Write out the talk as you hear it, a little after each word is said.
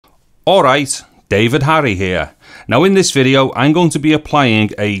Alright, David Harry here. Now in this video I'm going to be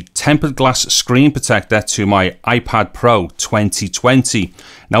applying a tempered glass screen protector to my iPad Pro 2020.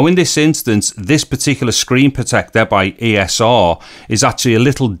 Now in this instance, this particular screen protector by ESR is actually a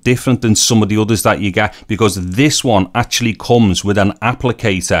little different than some of the others that you get, because this one actually comes with an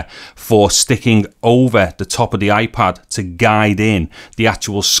applicator for sticking over the top of the iPad to guide in the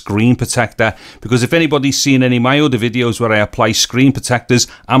actual screen protector. Because if anybody's seen any of my other videos where I apply screen protectors,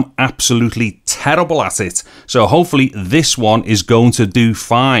 I'm absolutely terrible at it. So hopefully this one is going to do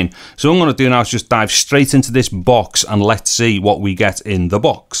fine. So what I'm going to do now is just dive straight into this box and let's see what we get in the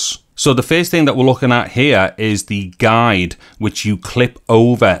box. So the first thing that we're looking at here is the guide, which you clip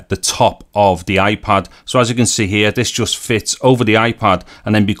over the top of the iPad. So as you can see here, this just fits over the iPad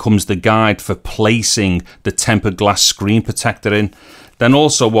and then becomes the guide for placing the tempered glass screen protector in. Then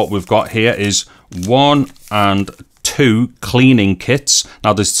also what we've got here is 1 and 2 cleaning kits.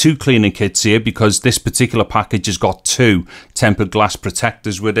 Now there's 2 cleaning kits here because this particular package has got 2 tempered glass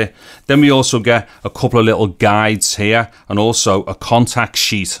protectors with it. Then we also get a couple of little guides here and also a contact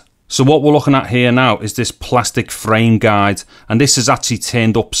sheet. So what we're looking at here now is this plastic frame guide, and this is actually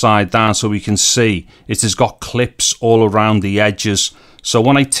turned upside down so we can see it has got clips all around the edges. So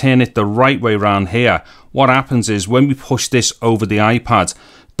when I turn it the right way around here, what happens is when we push this over the iPad,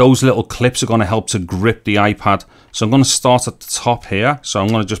 those little clips are going to help to grip the iPad. So I'm going to start at the top here. So I'm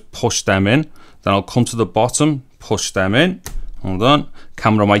going to just push them in. Then I'll come to the bottom, push them in. Hold on.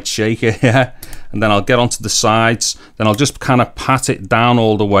 Camera might shake here. And then I'll get onto the sides. Then I'll just kind of pat it down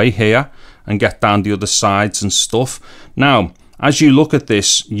all the way here and get down the other sides and stuff. Now, as you look at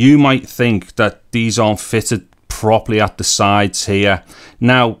this, you might think that these aren't fitted properly at the sides here.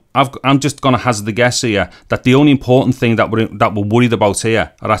 Now I'm just going to hazard the guess here that the only important thing that we're worried about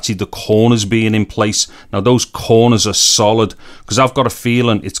here are actually the corners being in place. Now those corners are solid, because I've got a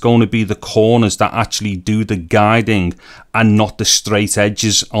feeling it's going to be the corners that actually do the guiding and not the straight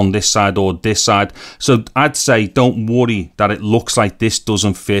edges on this side or this side. So I'd say don't worry that it looks like this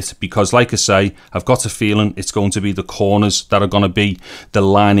doesn't fit, because like I say, I've got a feeling it's going to be the corners that are going to be the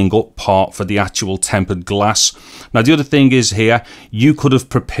lining up part for the actual tempered glass. Now the other thing is here, you could have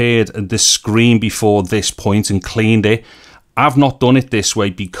prepared the screen before this point and cleaned it. I've not done it this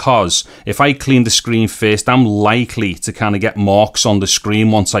way because if I clean the screen first, I'm likely to kind of get marks on the screen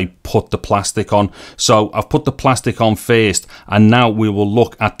once I put the plastic on. So I've put the plastic on first, and now we will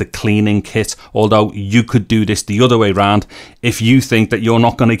look at the cleaning kit. Although you could do this the other way around if you think that you're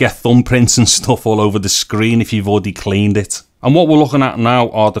not going to get thumbprints and stuff all over the screen if you've already cleaned it. And what we're looking at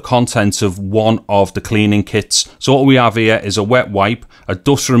now are the contents of one of the cleaning kits. So what we have here is a wet wipe, a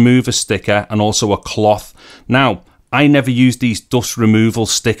dust remover sticker, and also a cloth. Now, I never use these dust removal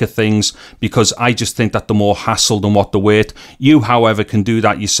sticker things because I just think that they're more hassle than what they're worth. You, however, can do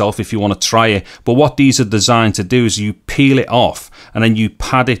that yourself if you want to try it. But what these are designed to do is you peel it off and then you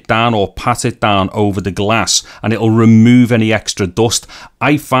pad it down or pat it down over the glass, and it'll remove any extra dust.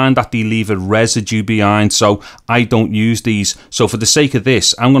 I find that they leave a residue behind, so I don't use these. So for the sake of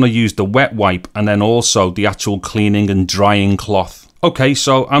this, I'm going to use the wet wipe and then also the actual cleaning and drying cloth. Okay,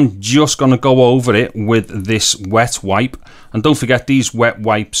 so I'm just going to go over it with this wet wipe. And don't forget, these wet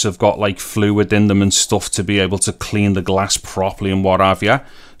wipes have got like fluid in them and stuff to be able to clean the glass properly and what have you.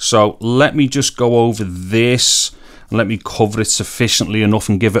 So let me just go over this. Let me cover it sufficiently enough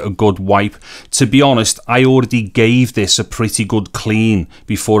and give it a good wipe. To be honest, I already gave this a pretty good clean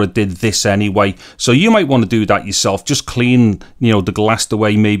before I did this anyway. So you might want to do that yourself. Just clean, the glass the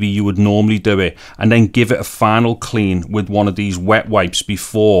way maybe you would normally do it, and then give it a final clean with one of these wet wipes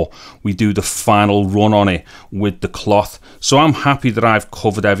before we do the final run on it with the cloth. So I'm happy that I've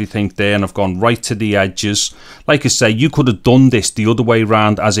covered everything there and I've gone right to the edges. Like I say, you could have done this the other way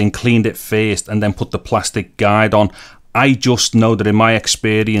around, as in cleaned it first and then put the plastic guide on. I just know that in my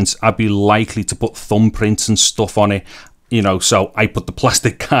experience, I'd be likely to put thumbprints and stuff on it, so I put the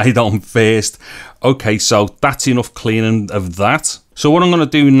plastic guide on first. Okay, so that's enough cleaning of that. So what I'm going to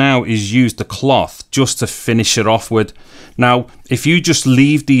do now is use the cloth just to finish it off with. Now, if you just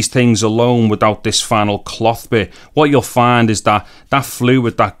leave these things alone without this final cloth bit, what you'll find is that that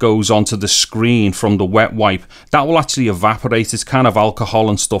fluid that goes onto the screen from the wet wipe, that will actually evaporate. It's kind of alcohol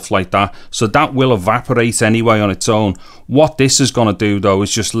and stuff like that. So that will evaporate anyway on its own. What this is going to do though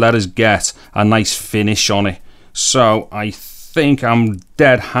is just let us get a nice finish on it. So I think I'm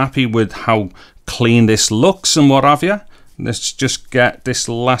dead happy with how clean this looks and what have you. Let's just get this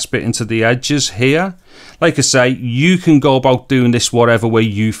last bit into the edges here. Like I say, you can go about doing this whatever way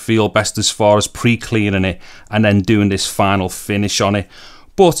you feel best as far as pre-cleaning it and then doing this final finish on it.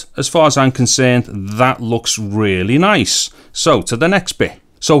 But as far as I'm concerned, that looks really nice. So to the next bit.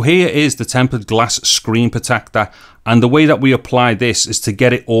 So here is the tempered glass screen protector, and the way that we apply this is to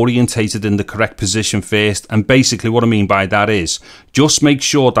get it orientated in the correct position first. And basically what I mean by that is just make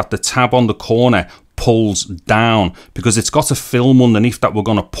sure that the tab on the corner pulls down, because it's got a film underneath that we're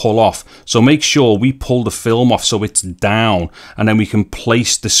going to pull off. So make sure we pull the film off so it's down, and then we can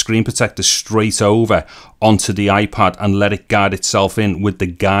place the screen protector straight over onto the iPad and let it guide itself in with the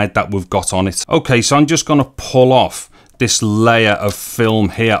guide that we've got on it. Okay, so I'm just going to pull off this layer of film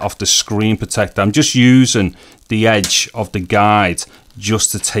here off the screen protector. I'm just using the edge of the guide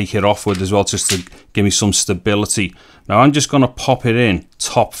just to take it off with as well, just to give me some stability. Now I'm just going to pop it in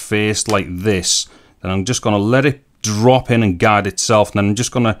top first like this, and I'm just going to let it drop in and guide itself, and then I'm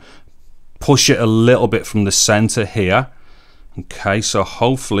just going to push it a little bit from the center here. Okay, so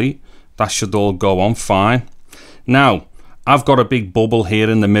hopefully that should all go on fine. Now I've got a big bubble here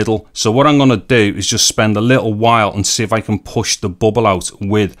in the middle, so what I'm going to do is just spend a little while and see if I can push the bubble out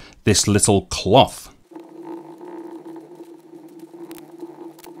with this little cloth.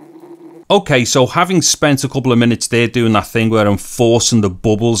 Okay, so having spent a couple of minutes there doing that thing where I'm forcing the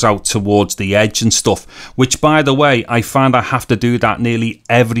bubbles out towards the edge and stuff, which by the way, I find I have to do that nearly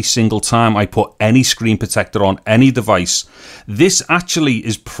every single time I put any screen protector on any device. This actually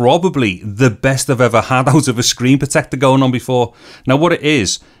is probably the best I've ever had out of a screen protector going on before. Now what it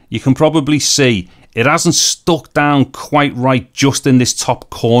is, you can probably see it hasn't stuck down quite right just in this top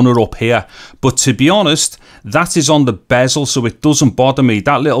corner up here, but to be honest, that is on the bezel, so it doesn't bother me.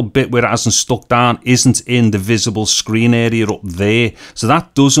 That little bit where it hasn't stuck down isn't in the visible screen area up there, so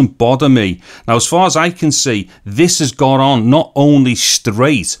that doesn't bother me. Now as far as I can see, this has gone on not only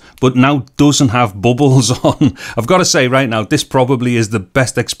straight, but now doesn't have bubbles on. I've got to say right now, this probably is the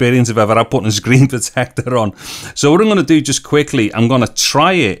best experience I've ever had putting a screen protector on. So what I'm going to do just quickly, I'm going to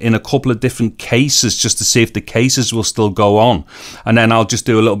try it in a couple of different cases just to see if the cases will still go on, and then I'll just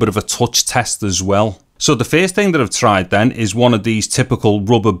do a little bit of a touch test as well. So the first thing that I've tried then is one of these typical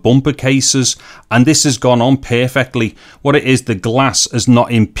rubber bumper cases, and this has gone on perfectly. What it is, the glass has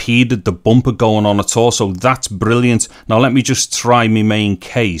not impeded the bumper going on at all, so that's brilliant. Now let me just try my main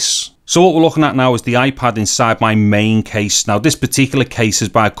case. So what we're looking at now is the iPad inside my main case. Now this particular case is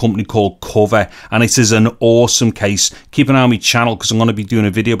by a company called Cover, and it is an awesome case. Keep an eye on my channel because I'm going to be doing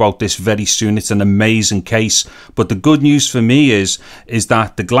a video about this very soon. It's an amazing case. But the good news for me is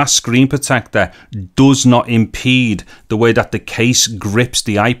that the glass screen protector does not impede the way that the case grips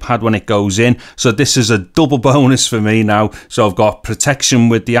the iPad when it goes in. So this is a double bonus for me now. So I've got protection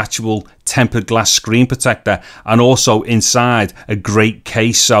with the actual tempered glass screen protector, and also inside a great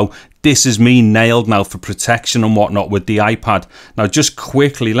case. So this is me nailed now for protection and whatnot with the iPad. Now just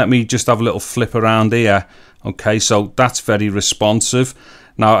quickly, let me just have a little flip around here. Okay, so that's very responsive.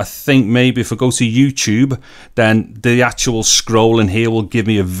 Now I think maybe if I go to YouTube, then the actual scrolling here will give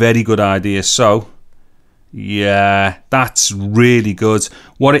me a very good idea. So yeah, that's really good.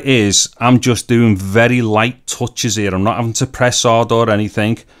 What it is, I'm just doing very light touches here. I'm not having to press hard or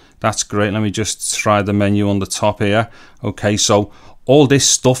anything. That's great. Let me just try the menu on the top here. Okay, so all this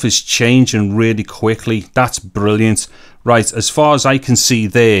stuff is changing really quickly. That's brilliant. Right, as far as I can see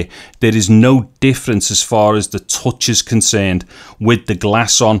there is no difference as far as the touch is concerned with the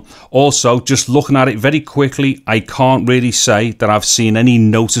glass on. Also, just looking at it very quickly, I can't really say that I've seen any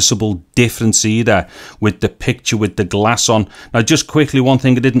noticeable difference either with the picture with the glass on. Now, just quickly, one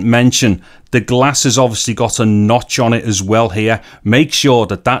thing I didn't mention, the glass has obviously got a notch on it as well here. Make sure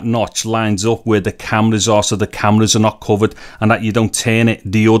that that notch lines up where the cameras are, so the cameras are not covered, and that you don't turn it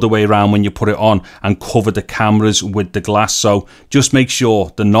the other way around when you put it on and cover the cameras with the glass. So just make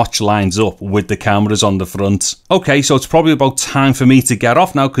sure the notch lines up with the cameras on the front. Okay, so it's probably about time for me to get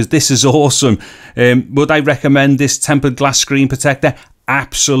off now because this is awesome. Would I recommend this tempered glass screen protector?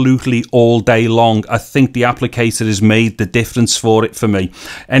 Absolutely, all day long. I think the applicator has made the difference for it for me.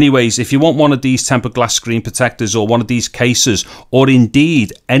 Anyways, if you want one of these tempered glass screen protectors or one of these cases, or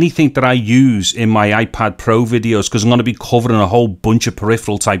indeed anything that I use in my iPad Pro videos, because I'm going to be covering a whole bunch of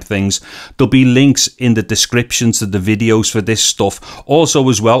peripheral type things, there'll be links in the descriptions to the videos for this stuff. Also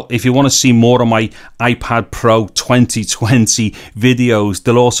as well, if you want to see more of my iPad Pro 2020 videos,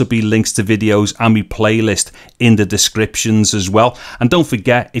 there'll also be links to videos and my playlist in the descriptions as well. And don't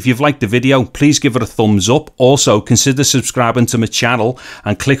forget, if you've liked the video, please give it a thumbs up. Also, consider subscribing to my channel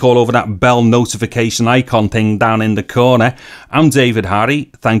and click all over that bell notification icon thing down in the corner. I'm David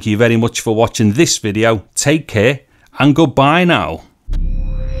Harry. Thank you very much for watching this video. Take care and goodbye now.